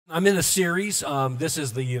I'm in a series. This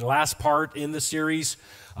is the last part in the series.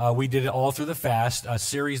 We did it all through the fast, a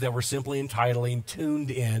series that we're simply entitling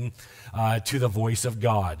Tuned In to the Voice of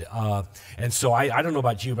God. And so I don't know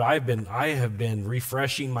about you, but I have been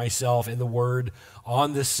refreshing myself in the Word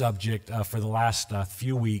on this subject for the last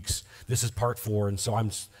few weeks. This is part 4, and so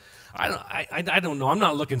I don't know. I'm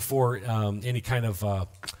not looking for any kind of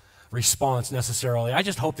response necessarily. I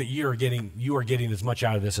just hope that you are getting as much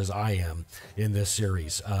out of this as I am in this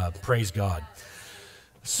series. Praise God.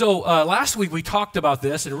 So last week we talked about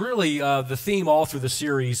this, and really the theme all through the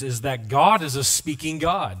series is that God is a speaking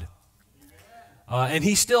God. And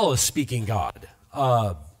He's still a speaking God.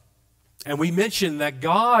 And we mentioned that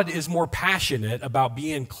God is more passionate about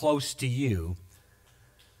being close to you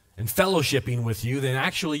and fellowshipping with you than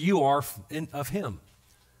actually you are of Him.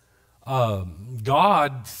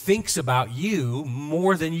 God thinks about you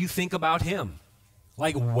more than you think about Him,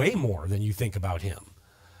 like way more than you think about Him.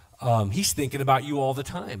 He's thinking about you all the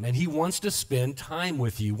time, and He wants to spend time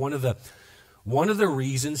with you. One of the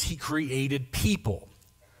reasons He created people,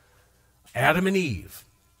 Adam and Eve,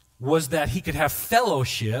 was that He could have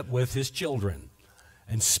fellowship with His children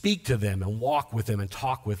and speak to them and walk with them and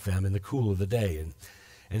talk with them in the cool of the day.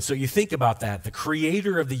 And so you think about that. The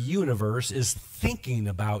creator of the universe is thinking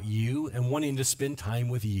about you and wanting to spend time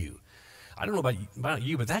with you. I don't know about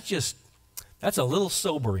you, but that's a little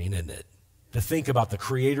sobering, isn't it? To think about the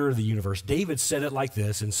creator of the universe. David said it like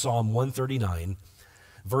this in Psalm 139,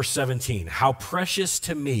 verse 17. How precious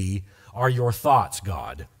to me are your thoughts,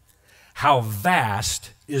 God. How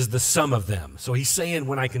vast is the sum of them. So he's saying,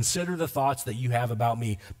 when I consider the thoughts that you have about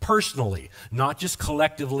me personally, not just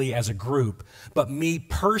collectively as a group, but me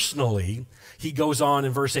personally, he goes on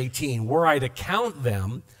in verse 18, were I to count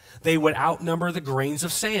them, they would outnumber the grains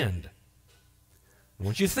of sand. I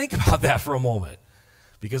want you to think about that for a moment,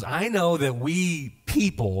 because I know that we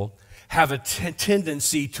people have a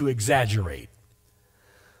tendency to exaggerate.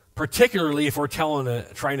 Particularly if we're trying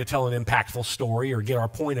to tell an impactful story or get our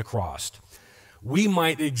point across. We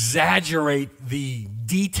might exaggerate the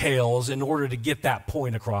details in order to get that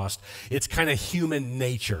point across. It's kind of human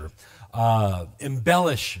nature.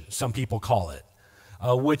 Embellish, some people call it,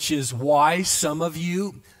 which is why some of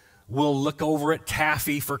you will look over at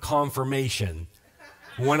Taffy for confirmation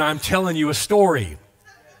when I'm telling you a story,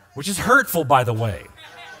 which is hurtful, by the way.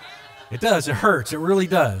 It does. It hurts. It really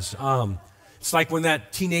does. It's like when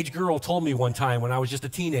that teenage girl told me one time when I was just a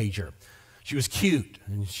teenager. She was cute,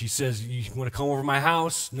 and she says, you want to come over to my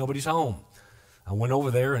house? Nobody's home. I went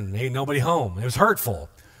over there, and ain't nobody home. It was hurtful,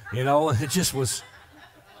 It just was,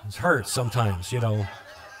 it hurts sometimes,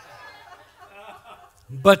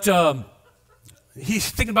 But he's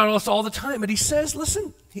thinking about us all the time, and he says,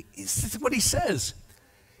 listen, what he says.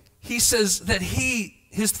 He says that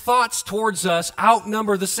his thoughts towards us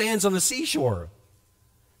outnumber the sands on the seashore.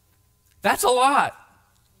 That's a lot.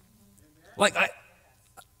 Like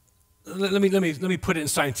let me put it in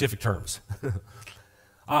scientific terms,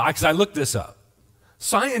 because I looked this up.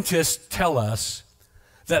 Scientists tell us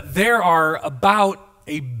that there are about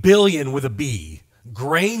 1 billion with a B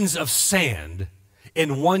grains of sand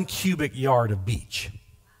in 1 cubic yard of beach.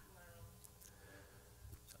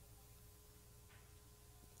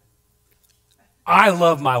 I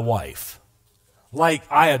love my wife. Like,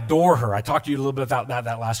 I adore her. I talked to you a little bit about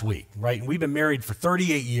that last week, right? And we've been married for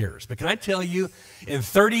 38 years. But can I tell you, in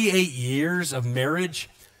 38 years of marriage,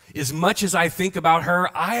 as much as I think about her,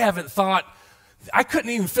 I couldn't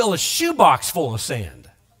even fill a shoebox full of sand,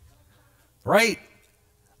 right?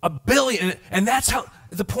 1 billion. And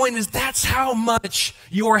the point is, that's how much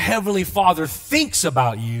your Heavenly Father thinks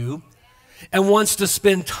about you and wants to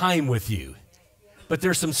spend time with you. But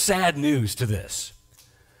there's some sad news to this.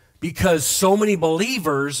 Because so many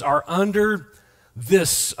believers are under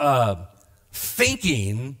this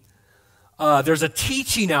thinking, there's a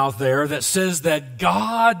teaching out there that says that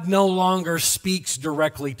God no longer speaks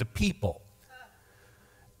directly to people.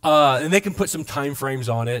 And they can put some time frames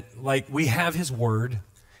on it. Like, we have His Word.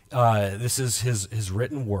 This is His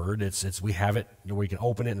written Word. We have it, we can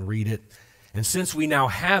open it and read it. And since we now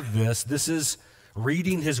have this is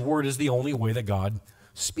reading His Word is the only way that God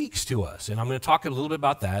speaks to us. And I'm going to talk a little bit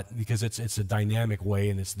about that because it's a dynamic way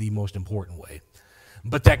and it's the most important way.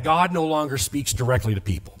 But that God no longer speaks directly to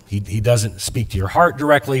people. He doesn't speak to your heart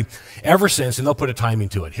directly ever since, and they'll put a timing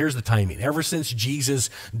to it. Here's the timing. Ever since Jesus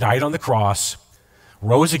died on the cross,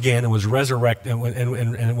 rose again and was resurrected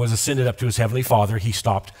and was ascended up to His Heavenly Father, He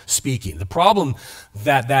stopped speaking. The problem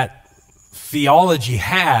that theology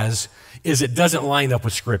has is it doesn't line up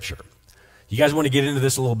with Scripture. You guys want to get into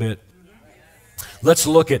this a little bit? Let's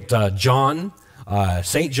look at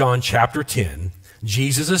St. John chapter 10.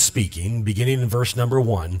 Jesus is speaking, beginning in verse number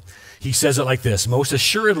 1. He says it like this: "Most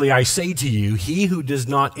assuredly I say to you, he who does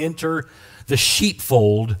not enter the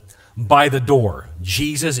sheepfold by the door."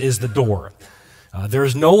 Jesus is the door. There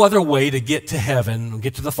is no other way to get to heaven,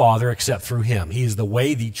 get to the Father, except through him. He is the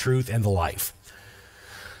way, the truth, and the life.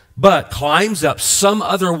 But climbs up some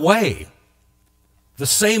other way, the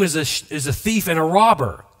same as a thief and a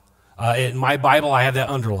robber. In my Bible, I have that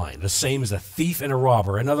underlined. The same as a thief and a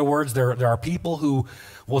robber. In other words, there are people who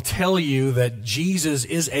will tell you that Jesus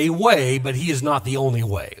is a way, but he is not the only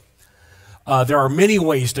way. There are many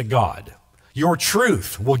ways to God. Your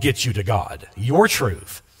truth will get you to God. Your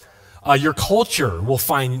truth. Your culture will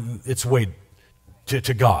find its way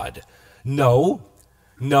to God. No,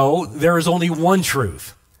 there is only one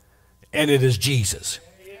truth, and it is Jesus.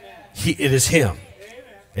 It is him.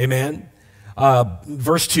 Amen.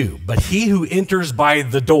 Verse 2, "But he who enters by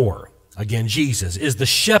the door," again Jesus, "is the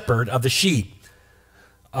shepherd of the sheep."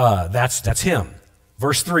 That's him.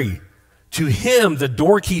 Verse 3, "To him the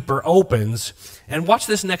doorkeeper opens," and watch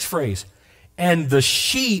this next phrase, "and the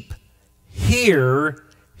sheep hear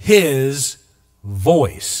his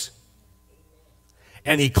voice.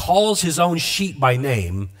 And he calls his own sheep by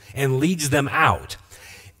name and leads them out.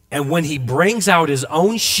 And when he brings out his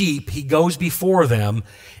own sheep, he goes before them,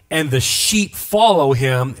 and the sheep follow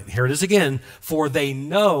him." Here it is again, "for they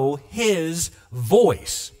know his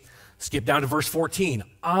voice." Skip down to verse 14.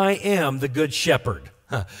 "I am the good shepherd."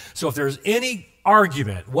 So if there's any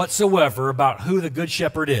argument whatsoever about who the good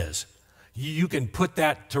shepherd is, you can put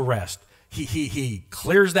that to rest. He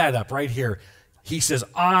clears that up right here. He says,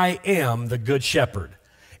 "I am the good shepherd,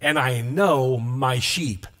 and I know my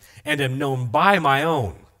sheep, and am known by my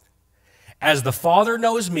own. As the Father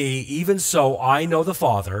knows me, even so I know the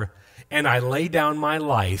Father, and I lay down my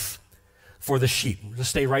life for the sheep." Let's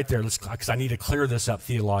stay right there, because I need to clear this up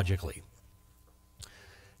theologically.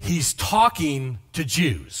 He's talking to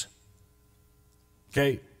Jews.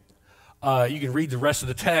 Okay? You can read the rest of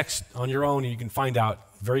the text on your own, and you can find out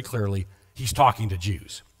very clearly he's talking to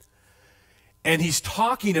Jews. And he's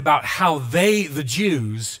talking about how they, the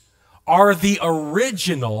Jews, are the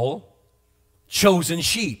original chosen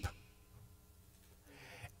sheep.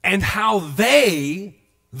 And how they,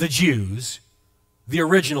 the Jews, the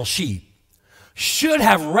original sheep, should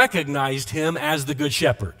have recognized him as the good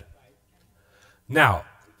shepherd. Now,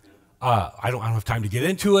 I don't have time to get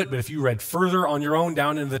into it, but if you read further on your own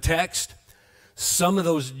down in the text, some of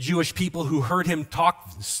those Jewish people who heard him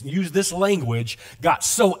use this language got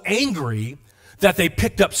so angry that they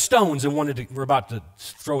picked up stones and were about to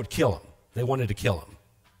kill him. They wanted to kill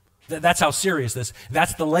him. That's how serious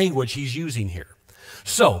that's the language he's using here.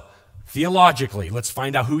 So, theologically, let's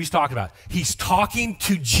find out who he's talking about. He's talking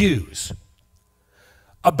to Jews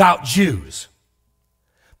about Jews.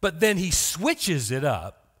 But then he switches it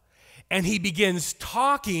up and he begins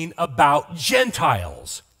talking about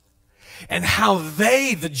Gentiles and how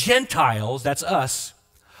they, the Gentiles, that's us,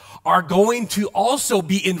 are going to also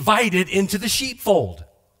be invited into the sheepfold.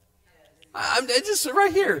 It's just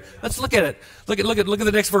right here. Let's look at it. Look at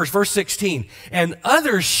the next verse, verse 16. "And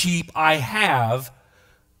other sheep I have,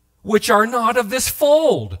 which are not of this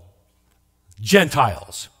fold."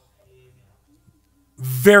 Gentiles.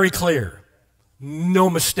 Very clear. No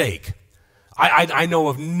mistake. I know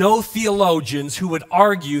of no theologians who would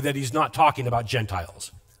argue that he's not talking about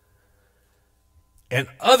Gentiles. "And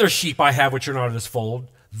other sheep I have, which are not of this fold,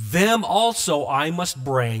 them also I must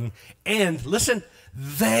bring. And," listen,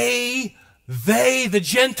 they, the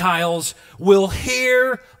Gentiles, "will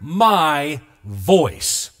hear my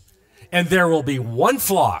voice. And there will be one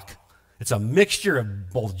flock." It's a mixture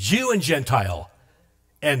of both Jew and Gentile,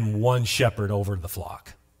 "and one shepherd over the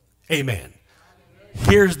flock." Amen.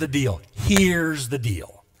 Here's the deal.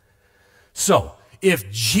 So, if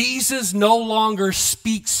Jesus no longer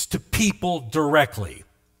speaks to people directly,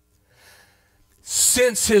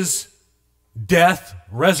 since his death,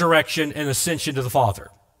 resurrection, and ascension to the Father,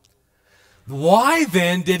 why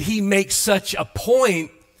then did he make such a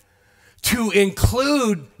point to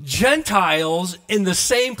include Gentiles in the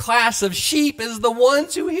same class of sheep as the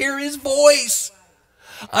ones who hear his voice?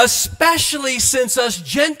 Especially since us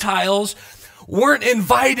Gentiles weren't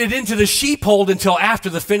invited into the sheepfold until after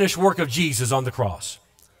the finished work of Jesus on the cross.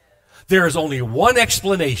 There is only one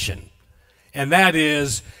explanation, and that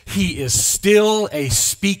is he is still a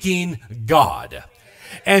speaking God,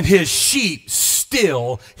 and his sheep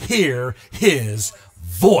still hear his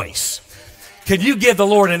voice. Can you give the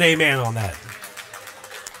Lord an amen on that?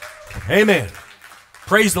 Amen.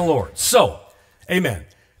 Praise the Lord. So, amen.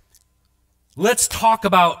 Let's talk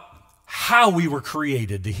about how we were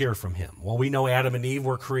created to hear from him. Well, we know Adam and Eve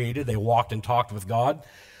were created. They walked and talked with God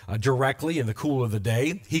directly in the cool of the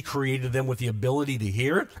day. He created them with the ability to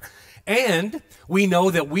hear. And we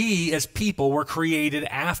know that we as people were created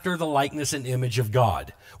after the likeness and image of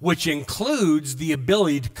God, which includes the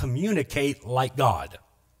ability to communicate like God.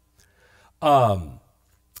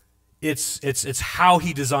 It's how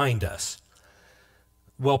he designed us.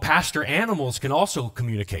 Well, Pastor, animals can also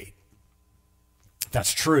communicate.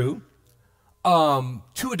 That's true,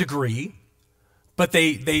 to a degree, but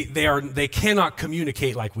they cannot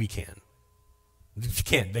communicate like we can.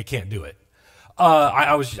 They can't do it.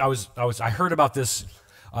 I heard about this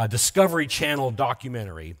Discovery Channel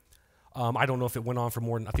documentary. I don't know if it went on for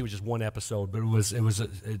more than, I think it was just one episode, but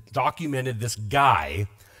it documented this guy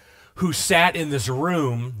who sat in this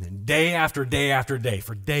room day after day after day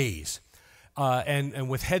for days, and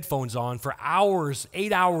with headphones on for hours,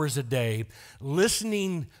 8 hours a day,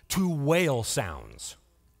 listening to whale sounds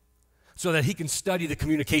so that he can study the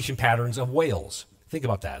communication patterns of whales. Think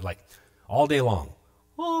about that, like all day long.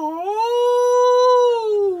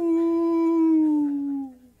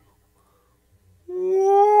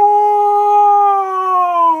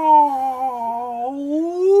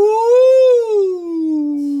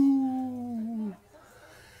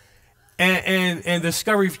 And the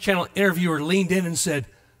Discovery Channel interviewer leaned in and said,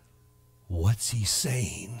 "What's he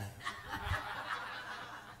saying?"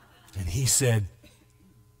 And he said,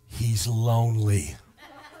 "He's lonely."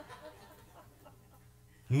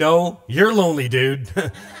 No, you're lonely, dude.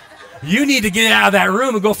 You need to get out of that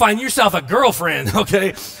room and go find yourself a girlfriend,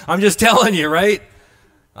 okay? I'm just telling you, right?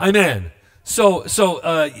 Amen. So,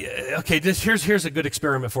 okay, here's a good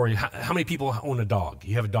experiment for you. How many people own a dog?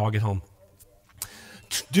 You have a dog at home?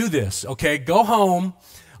 Do this, okay? Go home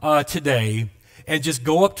today and just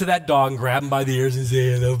go up to that dog and grab him by the ears and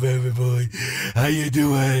say, "Hello, baby boy. How you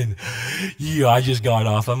doing? Yeah, I just got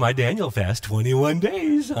off on my Daniel fast, 21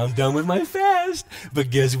 days. I'm done with my fast. But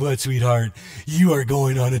guess what, sweetheart? You are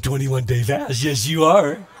going on a 21-day fast. Yes, you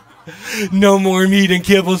are. No more meat and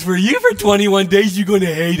kibbles for you for 21 days. You're going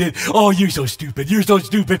to hate it. Oh, you're so stupid. You're so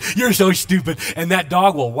stupid. You're so stupid." And that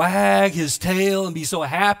dog will wag his tail and be so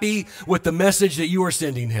happy with the message that you are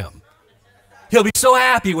sending him. He'll be so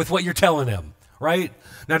happy with what you're telling him, right?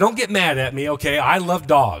 Now, don't get mad at me, okay? I love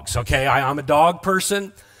dogs, okay? I'm a dog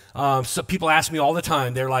person. So people ask me all the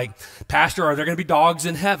time. They're like, "Pastor, are there going to be dogs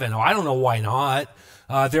in heaven?" Oh, I don't know why not.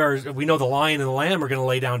 We know the lion and the lamb are going to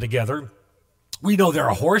lay down together. We know there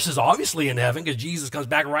are horses, obviously, in heaven because Jesus comes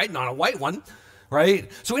back riding on a white one,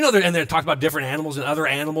 right? So we know and they're talking about different animals and other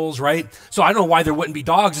animals, right? So I don't know why there wouldn't be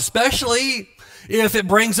dogs, especially if they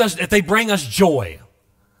bring us joy,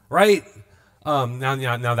 right?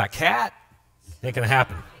 Now that cat ain't gonna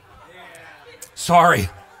happen. Sorry,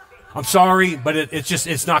 I'm sorry, but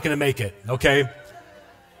it's not gonna make it. Okay.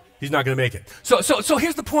 He's not going to make it. So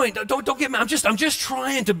here's the point. Don't get me. I'm just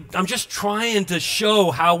trying to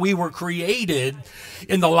show how we were created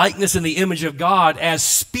in the likeness and the image of God as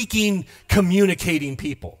speaking, communicating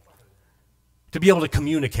people, to be able to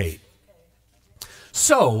communicate.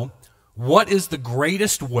 So, what is the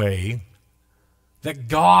greatest way that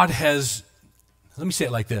God has? Let me say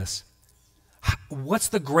it like this. What's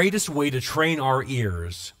the greatest way to train our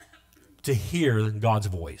ears to hear God's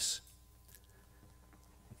voice?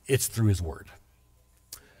 It's through his word,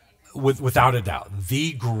 without a doubt,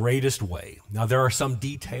 the greatest way. Now, there are some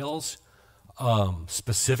details,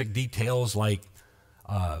 specific details like,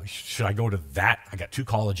 should I go to that? I got 2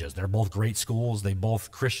 colleges. They're both great schools. They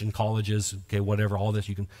both Christian colleges, okay, whatever, all this.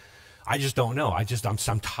 I just don't know.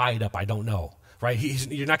 I'm tied up. I don't know, right?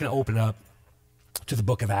 You're not going to open up to the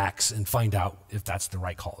book of Acts and find out if that's the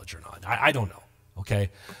right college or not. I don't know.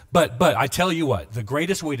 Okay, but I tell you what, the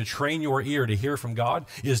greatest way to train your ear to hear from God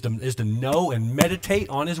is to know and meditate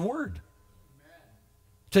on his word.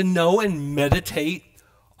 To know and meditate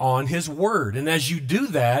on his word, and as you do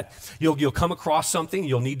that, you'll come across something.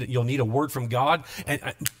 You'll need a word from God, and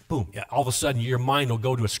boom! All of a sudden, your mind will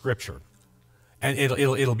go to a scripture, and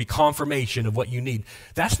it'll be confirmation of what you need.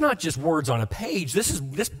 That's not just words on a page.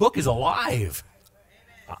 This book is alive.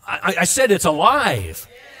 I said it's alive.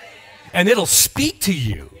 And it'll speak to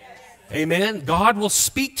you. Amen. God will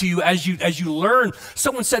speak to you as you learn.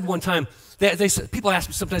 Someone said one time, they said, people ask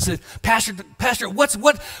me sometimes, said, Pastor, what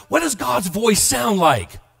does God's voice sound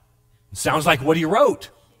like? It sounds like what he wrote.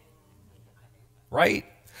 Right?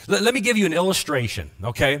 Let me give you an illustration,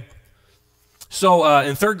 okay? So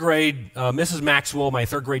in 3rd grade, Mrs. Maxwell, my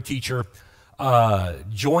 3rd grade teacher,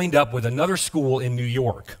 joined up with another school in New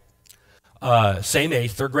York. Same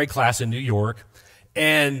age, 3rd grade class in New York.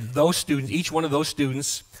 And those students, each one of those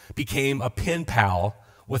students became a pen pal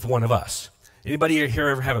with one of us. Anybody here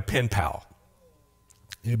ever have a pen pal?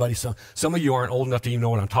 Anybody? Some of you aren't old enough to even know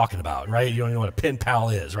what I'm talking about, right? You don't even know what a pen pal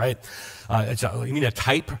is, right? You mean a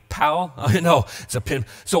type pal? No, it's a pen.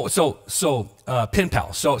 Pen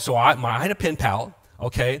pal. I had a pen pal,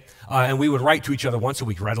 okay, and we would write to each other once a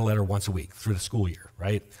week, write a letter once a week through the school year,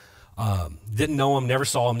 right? Didn't know him, never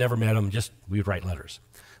saw him, never met him. Just we would write letters.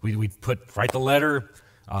 We'd write the letter.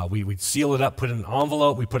 We'd seal it up, put it in an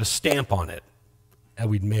envelope. We'd put a stamp on it,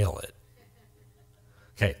 and we'd mail it.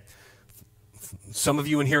 Okay. Some of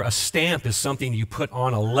you in here, a stamp is something you put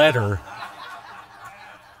on a letter.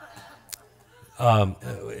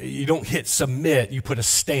 You don't hit submit, you put a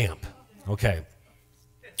stamp. Okay.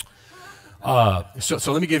 So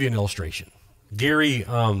let me give you an illustration. Gary,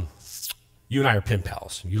 you and I are pen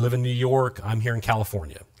pals. You live in New York, I'm here in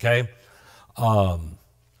California, okay?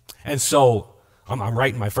 And so I'm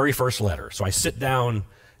writing my very first letter. So I sit down,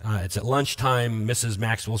 it's at lunchtime, Mrs.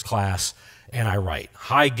 Maxwell's class, and I write,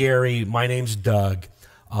 "Hi, Gary, my name's Doug.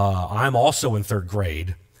 I'm also in 3rd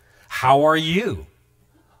grade. How are you?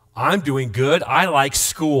 I'm doing good. I like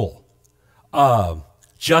school.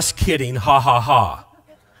 Just kidding, ha, ha, ha."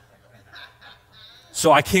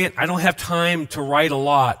 So I don't have time to write a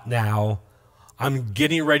lot now. I'm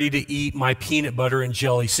getting ready to eat my peanut butter and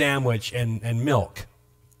jelly sandwich and milk.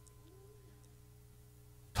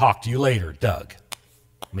 Talk to you later, Doug.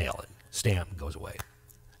 Mail it. Stamp, goes away.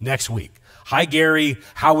 Next week. "Hi, Gary.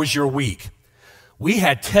 How was your week? We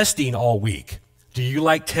had testing all week. Do you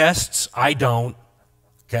like tests? I don't.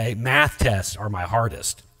 Okay, math tests are my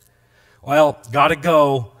hardest. Well, gotta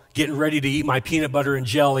go. Getting ready to eat my peanut butter and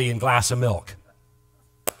jelly and glass of milk."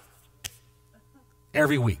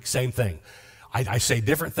 Every week, same thing. I say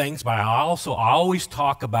different things, but I always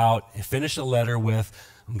talk about, finish the letter with,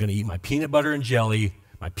 "I'm going to eat my peanut butter and jelly,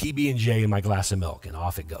 my PB&J, and my glass of milk," and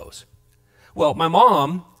off it goes. Well, my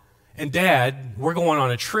mom and Dad, we're going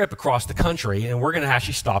on a trip across the country, and we're going to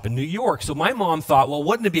actually stop in New York. So my mom thought, well,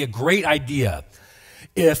 wouldn't it be a great idea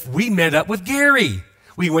if we met up with Gary?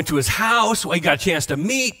 We went to his house. We got a chance to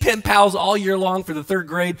meet, pen pals all year long for the 3rd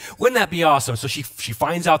grade. Wouldn't that be awesome? So she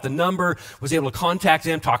finds out the number, was able to contact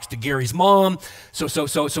him, talks to Gary's mom.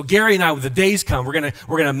 So Gary and I, when the days come, we're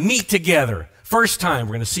gonna meet together. First time,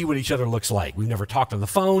 we're gonna see what each other looks like. We've never talked on the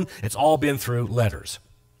phone. It's all been through letters.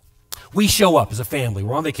 We show up as a family.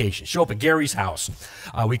 We're on vacation. Show up at Gary's house.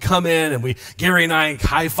 We come in and Gary and I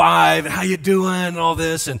high five and how you doing and all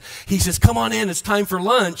this. And he says, "Come on in. It's time for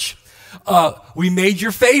lunch. We made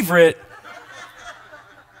your favorite."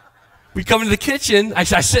 We come into the kitchen. I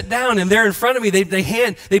sit down and there in front of me,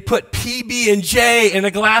 they put PB&J in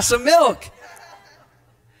a glass of milk.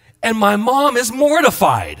 And my mom is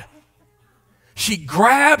mortified. She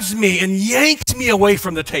grabs me and yanks me away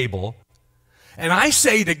from the table. And I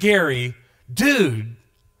say to Gary, "Dude,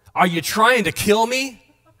 are you trying to kill me?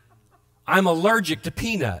 I'm allergic to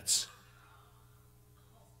peanuts."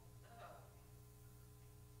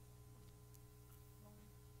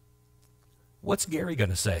 What's Gary going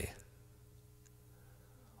to say?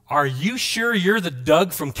 "Are you sure you're the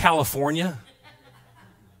Doug from California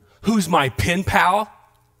who's my pen pal?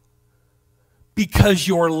 Because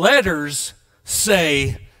your letters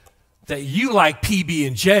say that you like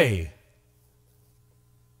PB&J.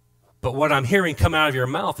 But what I'm hearing come out of your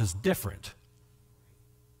mouth is different.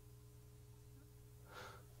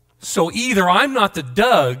 So either I'm not the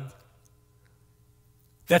Doug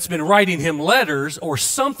that's been writing him letters, or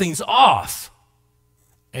something's off,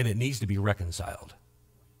 and it needs to be reconciled."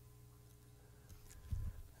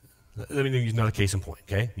 Let me use another case in point,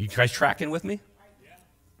 okay? You guys tracking with me?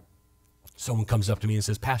 Someone comes up to me and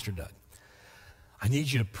says, "Pastor Doug, I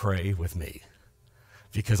need you to pray with me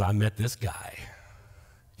because I met this guy.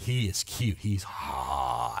 He is cute. He's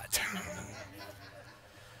hot.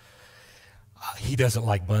 He doesn't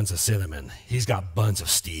like buns of cinnamon. He's got buns of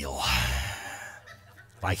steel.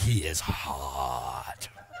 Like, he is hot.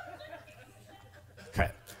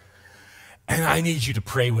 Okay. And I need you to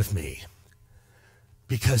pray with me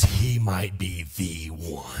because he might be the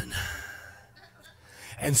one.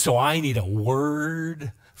 And so I need a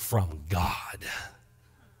word from God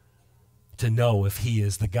to know if he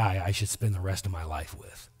is the guy I should spend the rest of my life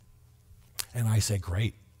with." And I say,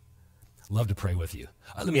 "Great. Love to pray with you."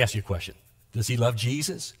 Let me ask you a question. Does he love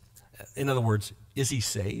Jesus? In other words, is he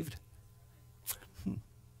saved?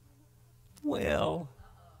 Well,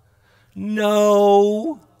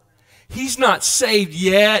 no. He's not saved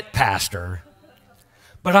yet, Pastor.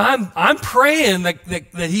 But I'm praying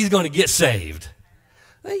that he's going to get saved.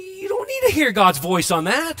 You don't need to hear God's voice on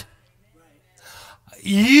that.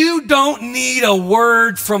 You don't need a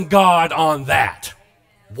word from God on that.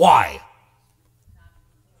 Why?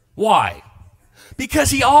 Why?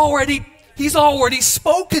 Because he's already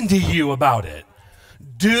spoken to you about it.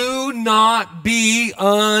 Do not be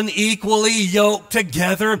unequally yoked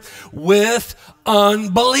together with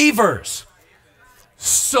unbelievers.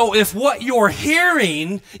 So if what you're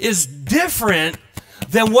hearing is different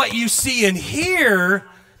than what you see and hear,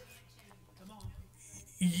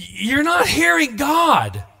 you're not hearing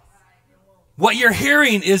God. What you're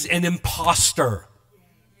hearing is an imposter.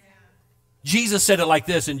 Jesus said it like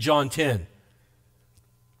this in John 10.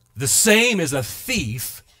 The same is a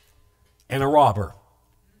thief and a robber.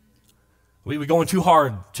 We're going too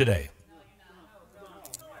hard today.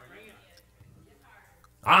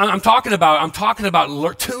 I'm talking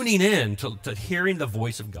about tuning in to hearing the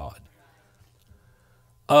voice of God.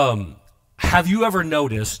 Have you ever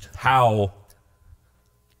noticed how...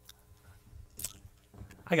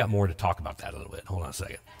 I got more to talk about that a little bit. Hold on a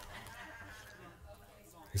second.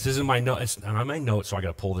 This isn't my note. It's not my notes, so I got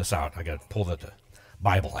to pull this out. I got to pull the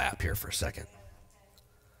Bible app here for a second.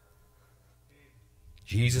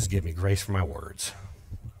 Jesus, give me grace for my words.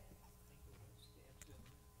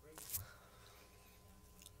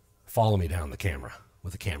 Follow me down the camera.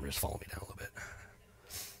 With the camera, just follow me down a little bit.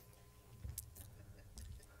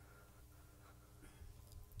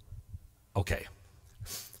 Okay.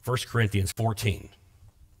 1 Corinthians 14.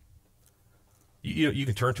 You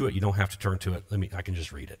can turn to it. You don't have to turn to it. I can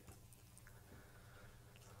just read it.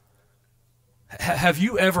 Have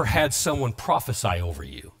you ever had someone prophesy over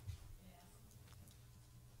you?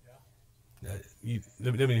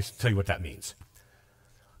 Let me tell you what that means.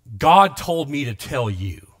 God told me to tell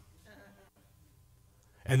you.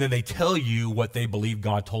 And then they tell you what they believe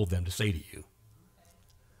God told them to say to you.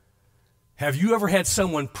 Have you ever had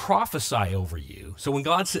someone prophesy over you? So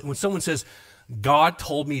when someone says, God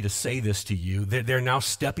told me to say this to you, they're now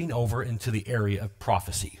stepping over into the area of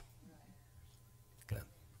prophecy. Okay.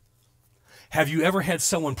 Have you ever had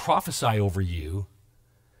someone prophesy over you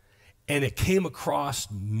and it came across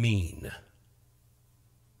mean?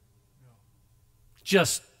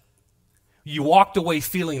 Just, you walked away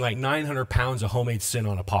feeling like 900 pounds of homemade sin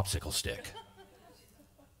on a popsicle stick.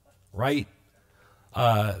 Right?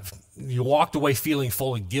 You walked away feeling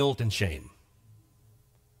full of guilt and shame.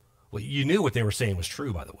 Well, you knew what they were saying was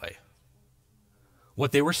true, by the way.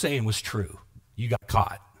 What they were saying was true. You got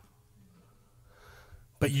caught.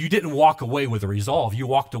 But you didn't walk away with a resolve. You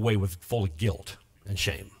walked away with full of guilt and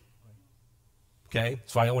shame. Okay?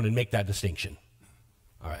 So I want to make that distinction.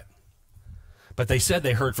 All right. But they said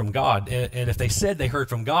they heard from God. And if they said they heard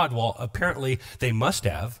from God, well, apparently they must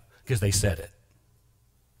have, because they said it.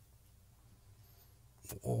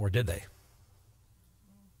 Or did they?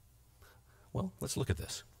 Well, let's look at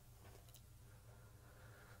this.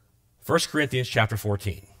 1 Corinthians chapter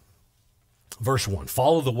 14, verse 1.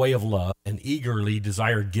 Follow the way of love and eagerly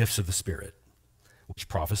desire gifts of the Spirit, which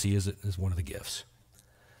prophecy is one of the gifts.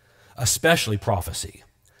 Especially prophecy.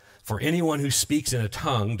 For anyone who speaks in a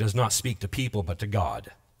tongue does not speak to people but to God.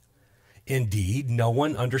 Indeed, no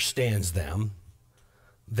one understands them.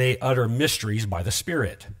 They utter mysteries by the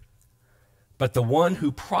Spirit. But the one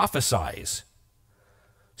who prophesies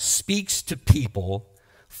speaks to people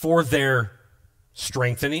for their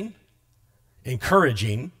strengthening,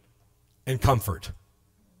 encouraging, and comfort.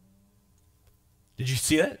 Did you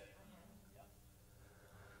see that?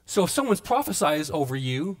 So if someone prophesies over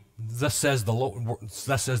you, thus says the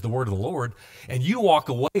word of the Lord, and you walk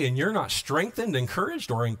away and you're not strengthened,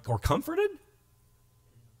 encouraged, or comforted,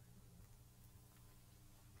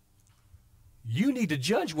 you need to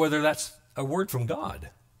judge whether that's a word from God.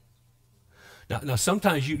 Now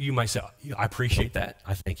sometimes you might say, I appreciate that.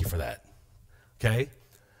 I thank you for that. Okay?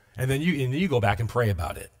 And then you go back and pray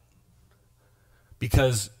about it.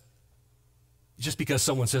 Because just because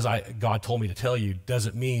someone says, God told me to tell you,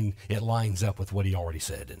 doesn't mean it lines up with what he already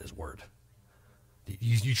said in his word.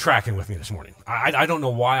 You tracking with me this morning? I don't know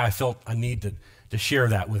why I felt a need to share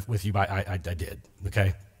that with you, but I did.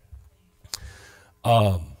 Okay?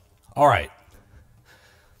 All right.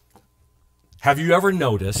 Have you ever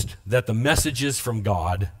noticed that the messages from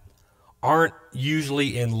God aren't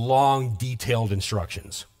usually in long, detailed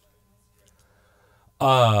instructions?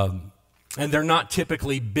 And they're not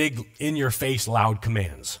typically big, in-your-face, loud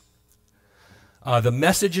commands. The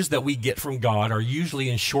messages that we get from God are usually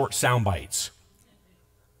in short sound bites.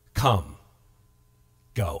 Come,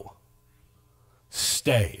 go,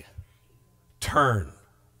 stay, turn,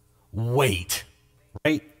 wait,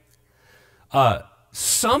 right?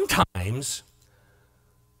 Sometimes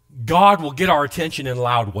God will get our attention in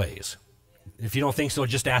loud ways. If you don't think so,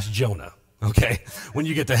 just ask Jonah, okay, when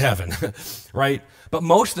you get to heaven, right? But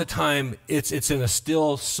most of the time, it's in a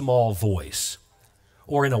still, small voice.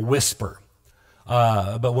 or in a whisper.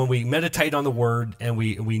 But when we meditate on the word and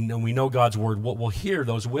we know God's word, we'll hear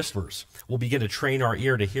those whispers. We'll begin to train our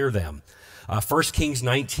ear to hear them. 1 Kings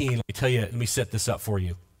 19, let me set this up for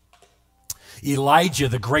you. Elijah,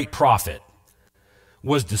 the great prophet,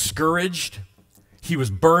 was discouraged. He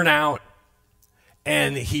was burnt out,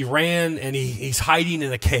 and he ran, and he's hiding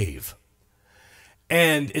in a cave.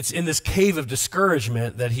 And it's in this cave of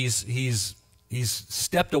discouragement that he's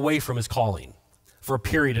stepped away from his calling for a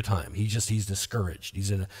period of time. He's discouraged.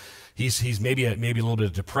 He's maybe a little bit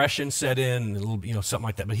of depression set in, a little, something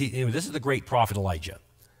like that. But anyway, this is the great prophet Elijah.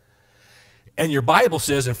 And your Bible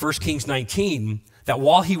says in 1 Kings 19 that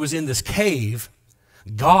while he was in this cave,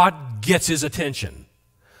 God gets his attention.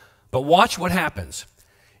 But watch what happens.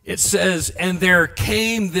 It says, and there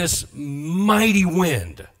came this mighty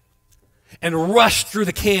wind and rushed through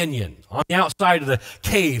the canyon on the outside of the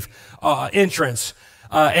cave entrance.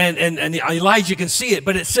 And Elijah can see it,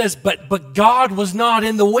 but it says, but God was not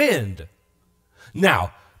in the wind.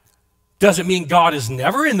 Now, doesn't mean God is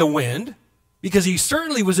never in the wind, because he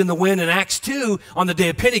certainly was in the wind in Acts 2 on the day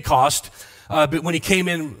of Pentecost, but when he came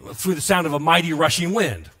in through the sound of a mighty rushing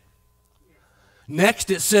wind. Next,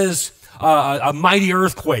 it says a mighty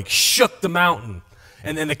earthquake shook the mountain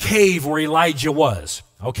and then the cave where Elijah was,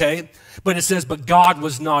 okay? But it says, but God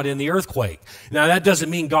was not in the earthquake. Now, that doesn't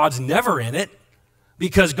mean God's never in it,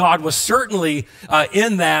 because God was certainly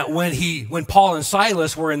in that when Paul and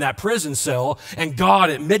Silas were in that prison cell, and God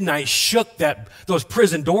at midnight shook those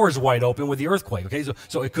prison doors wide open with the earthquake. Okay,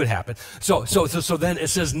 so it could happen. So then it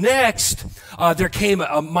says next there came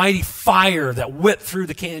a mighty fire that whipped through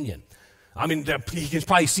the canyon. I mean, you can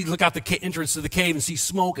probably look out the entrance to the cave and see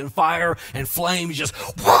smoke and fire and flames just.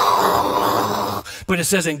 But it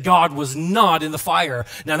says, and God was not in the fire.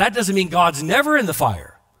 Now that doesn't mean God's never in the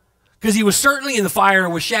fire, because he was certainly in the fire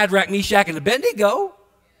with Shadrach, Meshach, and Abednego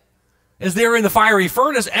as they were in the fiery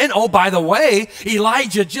furnace. And oh, by the way,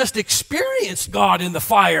 Elijah just experienced God in the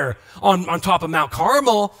fire on top of Mount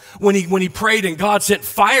Carmel when he prayed and God sent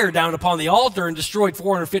fire down upon the altar and destroyed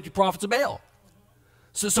 450 prophets of Baal.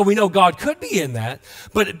 So we know God could be in that,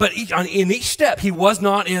 but in each step he was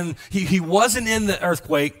not in. He wasn't in the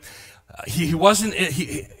earthquake. He wasn't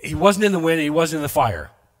in the wind. He wasn't in the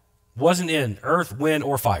fire. Wasn't in earth, wind,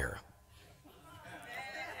 or fire.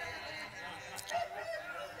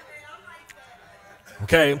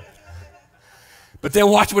 Okay, but then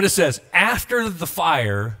watch what it says. After the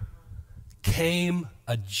fire came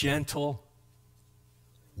a gentle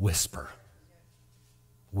whisper.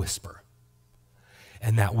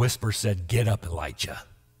 And that whisper said, get up, Elijah.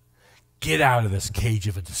 Get out of this cage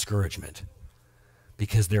of a discouragement,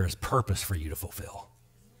 because there is purpose for you to fulfill.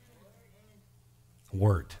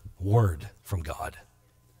 Word from God.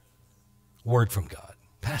 Word from God.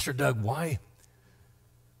 Pastor Doug, why?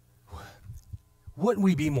 Wouldn't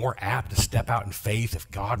we be more apt to step out in faith if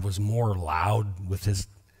God was more loud with his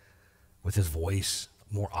voice,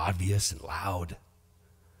 more obvious and loud?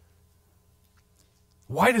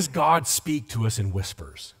 Why does God speak to us in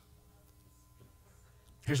whispers?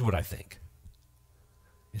 Here's what I think.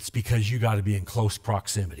 It's because you got to be in close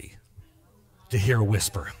proximity to hear a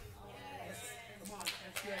whisper.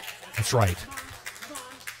 That's right.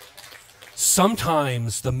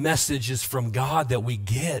 Sometimes the messages from God that we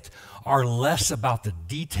get are less about the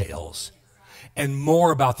details and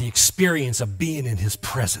more about the experience of being in his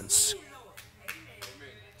presence.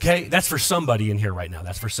 Okay? That's for somebody in here right now.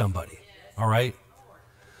 That's for somebody. All right?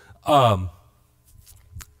 I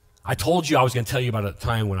told you I was going to tell you about a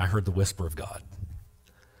time when I heard the whisper of God.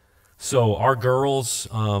 So our girls,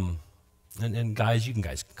 and guys, you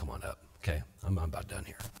guys can come on up. Okay? I'm about done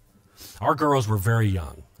here. Our girls were very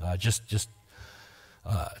young.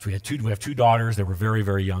 We have two daughters. They were very,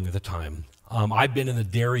 very young at the time. I've been in the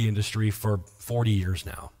dairy industry for 40 years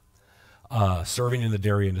now, serving in the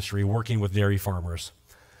dairy industry, working with dairy farmers.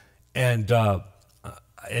 And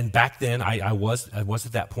back then, I was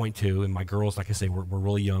at that point too, and my girls, like I say, were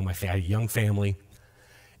really young. I had a young family.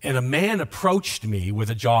 And a man approached me with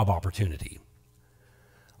a job opportunity.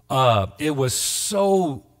 It was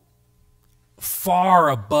so far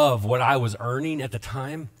above what I was earning at the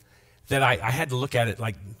time that I had to look at it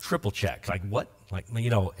like triple check. Like what?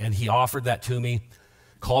 And he offered that to me,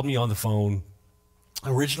 called me on the phone.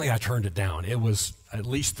 Originally, I turned it down. It was at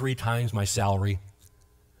least 3 times my salary.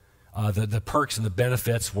 The perks and the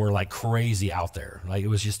benefits were like crazy out there. Like it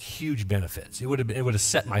was just huge benefits. It would have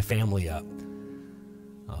set my family up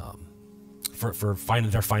for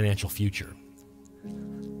finding their financial future.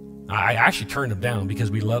 I actually turned them down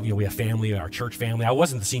because we have family, our church family. I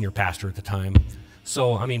wasn't the senior pastor at the time.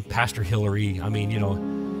 So, Pastor Hillary,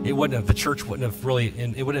 it wouldn't have, the church wouldn't have really,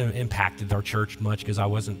 it wouldn't have impacted our church much because I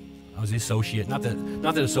was the associate. Not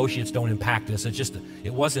that associates don't impact us. It's just,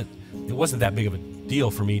 it wasn't that big of a deal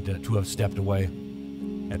for me to have stepped away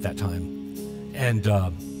at that time. And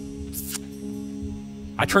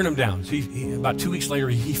I turned him down. So about 2 weeks later,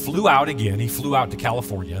 he flew out again. He flew out to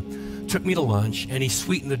California, took me to lunch, and he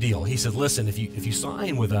sweetened the deal. He said, listen, if you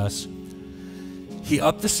sign with us, he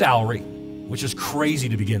upped the salary, which is crazy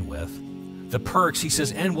to begin with. The perks, he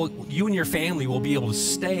says, and you and your family will be able to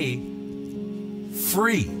stay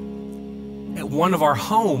free at one of our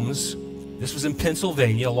homes. This was in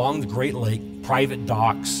Pennsylvania, along the Great Lake, private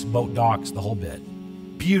docks, boat docks, the whole bit.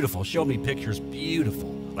 Beautiful. Showed me pictures. Beautiful.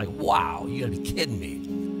 Like, wow, you gotta be kidding me.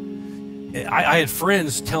 I had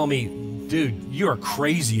friends tell me, dude, you are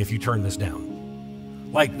crazy if you turn this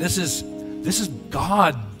down. Like, this is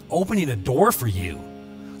God opening a door for you.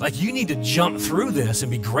 Like, you need to jump through this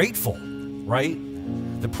and be grateful, right?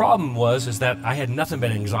 The problem is that I had nothing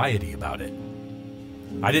but anxiety about it.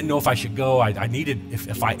 I didn't know if I should go. I needed,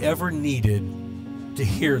 if I ever needed to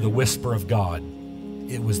hear the whisper of God,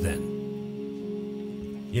 it was then.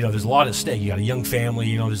 You know, there's a lot at stake. You got a young family.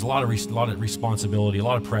 You know, there's a lot of responsibility, a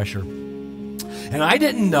lot of pressure. And I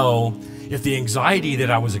didn't know if the anxiety that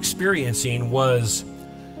I was experiencing was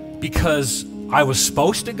because I was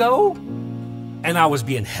supposed to go and I was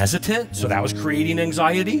being hesitant, so that was creating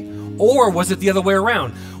anxiety, or was it the other way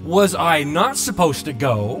around? Was I not supposed to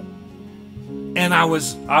go and I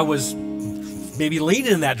was maybe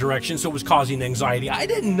leaning in that direction, so it was causing anxiety? I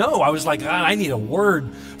didn't know. I was like, God, I need a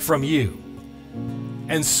word from you.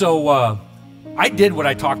 And so I did what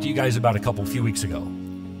I talked to you guys about a few weeks ago.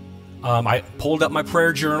 I pulled up my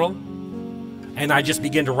prayer journal and I just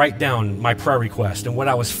began to write down my prayer request and what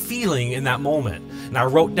I was feeling in that moment. And I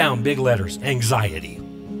wrote down big letters, anxiety.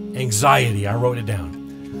 Anxiety, I wrote it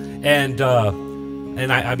down. And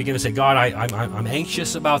I began to say, God, I'm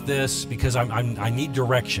anxious about this because I need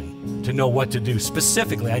direction to know what to do.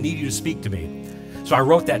 Specifically, I need you to speak to me. So I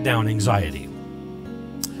wrote that down, anxiety.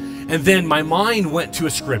 And then my mind went to a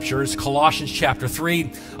scripture. It's Colossians chapter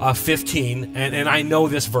 3, 15. And I know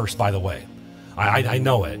this verse, by the way. I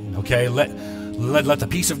know it, okay? Let the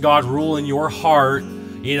peace of God rule in your heart,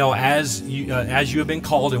 you know, as you have been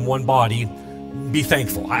called in one body. Be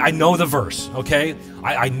thankful. I know the verse, okay?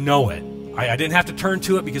 I know it. I didn't have to turn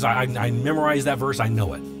to it because I memorized that verse. I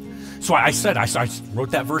know it. So I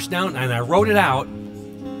wrote that verse down and I wrote it out.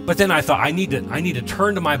 But then I thought I need to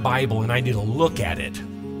turn to my Bible and I need to look at it.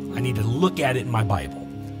 I need to look at it in my Bible.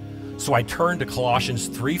 So I turned to Colossians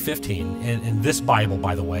 3:15, and this Bible,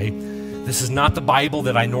 by the way, this is not the Bible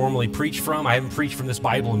that I normally preach from. I haven't preached from this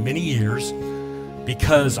Bible in many years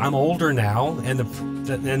because I'm older now, and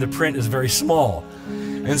the print is very small.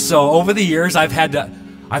 And so over the years, I've had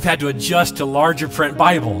to adjust to larger print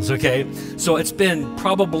Bibles. Okay, so it's been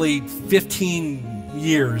probably 15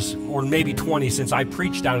 years or maybe 20 since I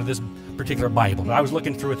preached out of this particular Bible. But I was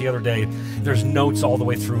looking through it the other day. There's notes all the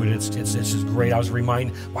way through it. It's just great. I was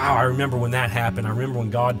reminded, wow, I remember when that happened. I remember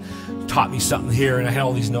when God taught me something here, and I had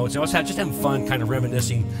all these notes. I was just having fun kind of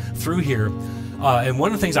reminiscing through here. And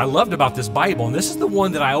one of the things I loved about this Bible, and this is the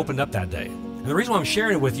one that I opened up that day. And the reason why I'm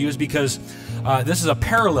sharing it with you is because this is a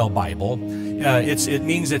parallel Bible. It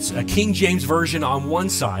means it's a King James version on one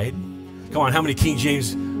side. Come on, how many King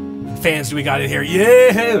James fans do we got in here?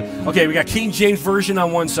 Yeah! Okay, we got King James version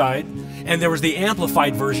on one side, and there was the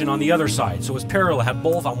Amplified version on the other side. So it's parallel, have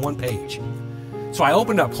both on one page. So I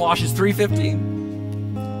opened up Colossians 3:15.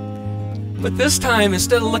 But this time,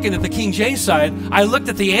 instead of looking at the King James side, I looked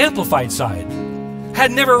at the Amplified side.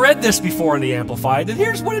 Had never read this before in the Amplified, and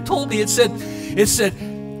here's what it told me. It said,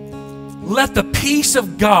 let the peace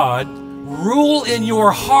of God rule in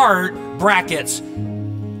your heart, brackets,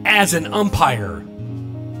 as an umpire.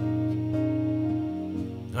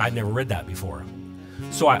 And I'd never read that before.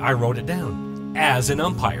 So I wrote it down, as an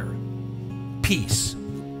umpire, peace.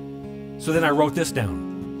 So then I wrote this down.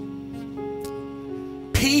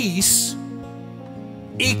 Peace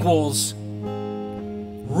equals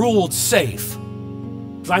ruled safe.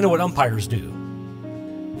 Because I know what umpires do.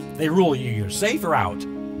 They rule you either safe or out.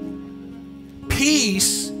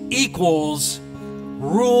 Peace equals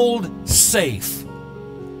ruled safe.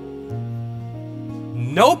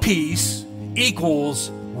 No peace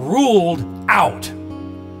equals ruled out.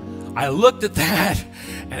 I looked at that,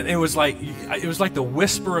 and it was like the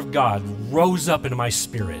whisper of God rose up into my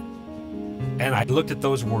spirit. And I looked at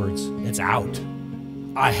those words. It's out.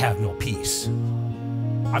 I have no peace.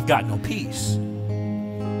 I've got no peace.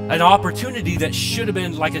 An opportunity that should have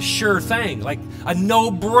been like a sure thing, like a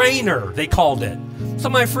no-brainer, they called it.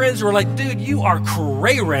 Some of my friends were like, dude, you are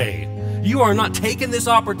cray-ray. You are not taking this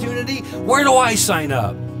opportunity. Where do I sign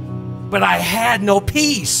up? But I had no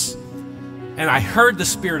peace. And I heard the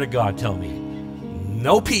Spirit of God tell me,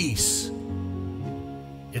 no peace.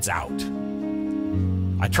 It's out.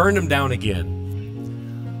 I turned him down again.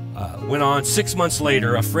 Went on. 6 months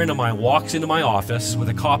later, a friend of mine walks into my office with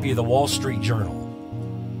a copy of the Wall Street Journal,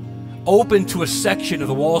 open to a section of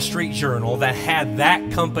the Wall Street Journal that had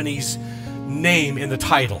that company's name in the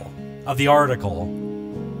title of the article.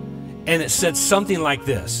 And it said something like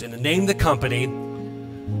this, and it named the company,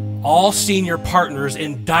 all senior partners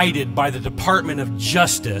indicted by the Department of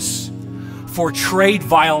Justice for trade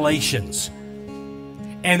violations.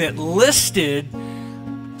 And it listed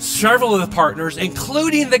several of the partners,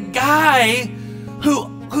 including the guy who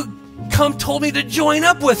told me to join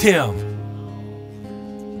up with him.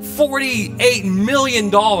 $48 million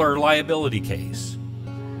liability case.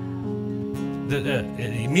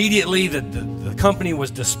 Immediately, the company was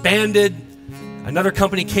disbanded. Another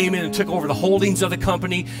company came in and took over the holdings of the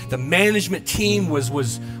company. The management team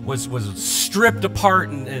was stripped apart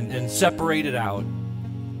and separated out.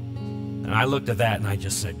 And I looked at that and I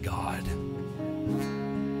just said, God,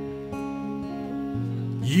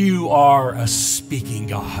 you are a speaking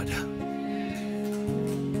God.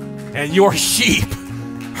 And your sheep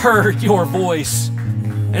heard your voice.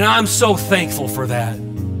 And I'm so thankful for that.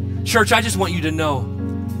 Church, I just want you to know,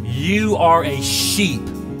 you are a sheep.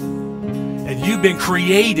 And you've been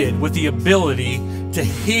created with the ability to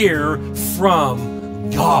hear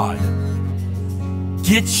from God.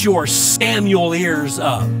 Get your Samuel ears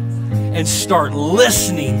up and start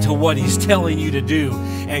listening to what He's telling you to do.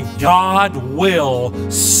 And God will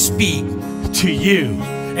speak to you.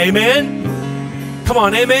 Amen? Come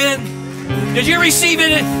on, amen? Did you receive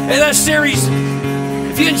it in that series?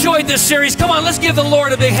 If you enjoyed this series, come on, let's give the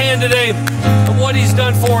Lord a big hand today of what He's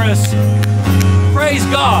done for us. Praise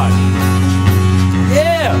God.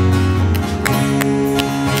 Yeah.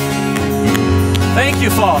 Thank you,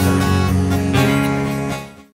 Father.